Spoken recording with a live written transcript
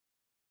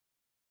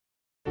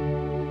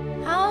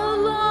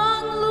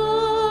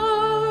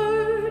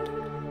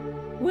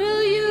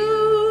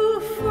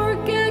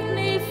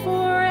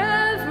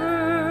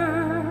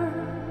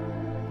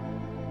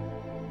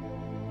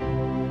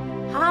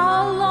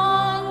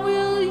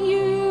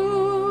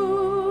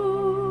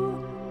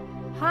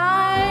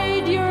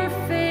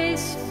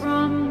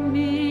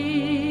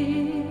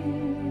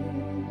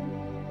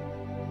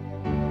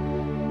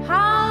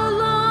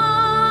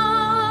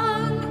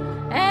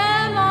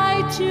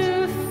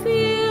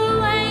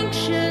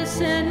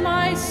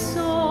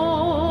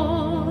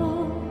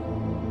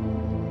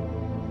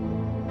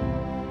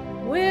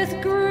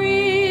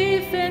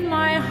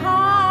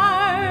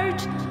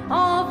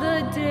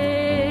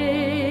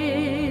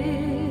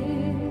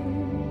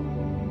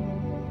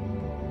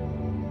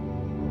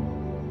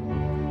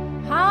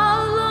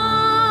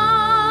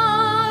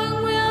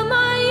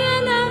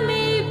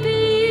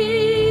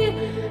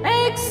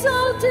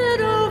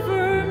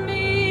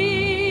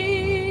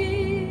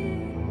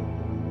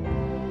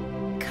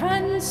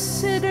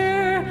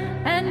Consider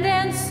and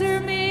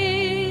answer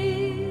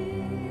me,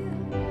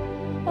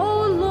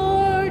 O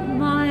Lord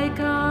my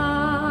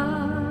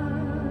God.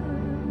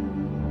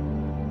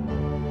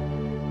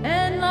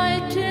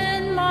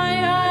 Enlighten my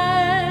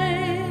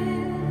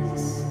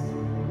eyes,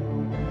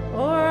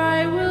 or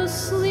I will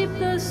sleep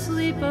the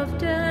sleep of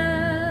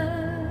death,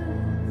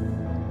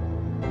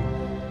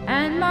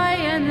 and my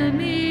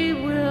enemy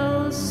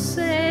will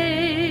say,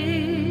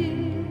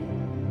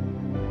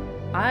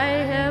 I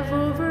have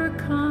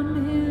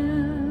overcome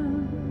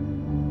him,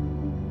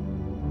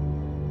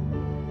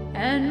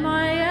 and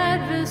my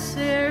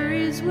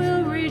adversaries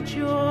will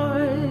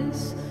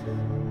rejoice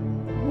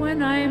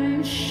when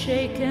I'm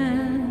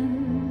shaken.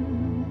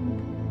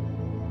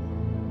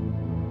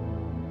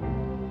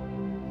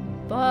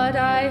 But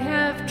I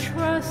have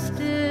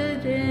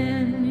trusted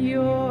in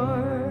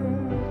your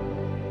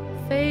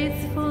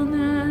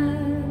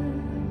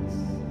faithfulness.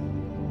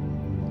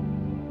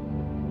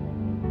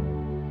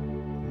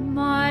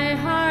 My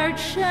heart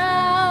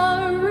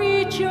shall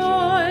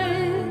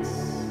rejoice.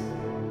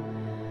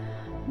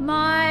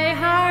 My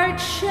heart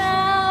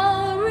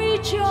shall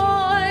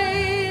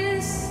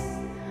rejoice.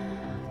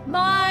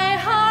 My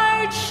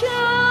heart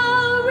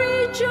shall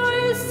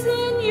rejoice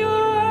in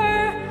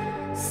your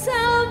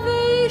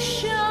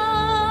salvation.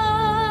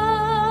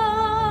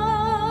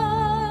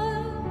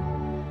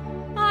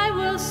 I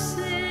will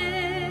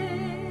sing.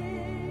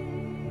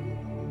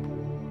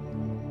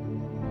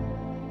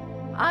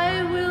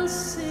 I will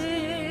sing.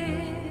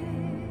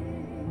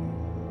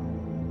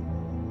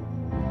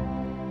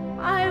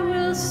 I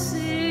will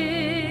sing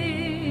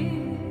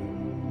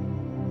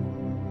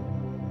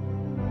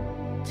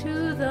to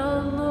the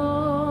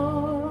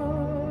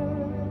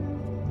Lord,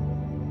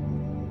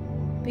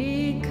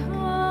 because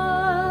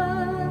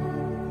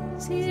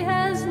He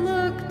has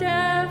looked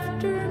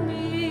after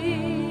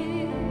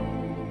me.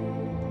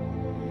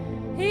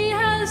 He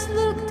has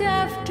looked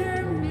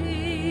after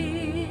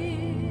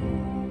me.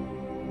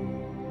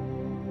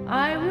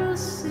 I will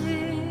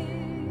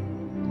sing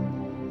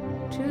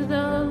to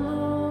the Lord.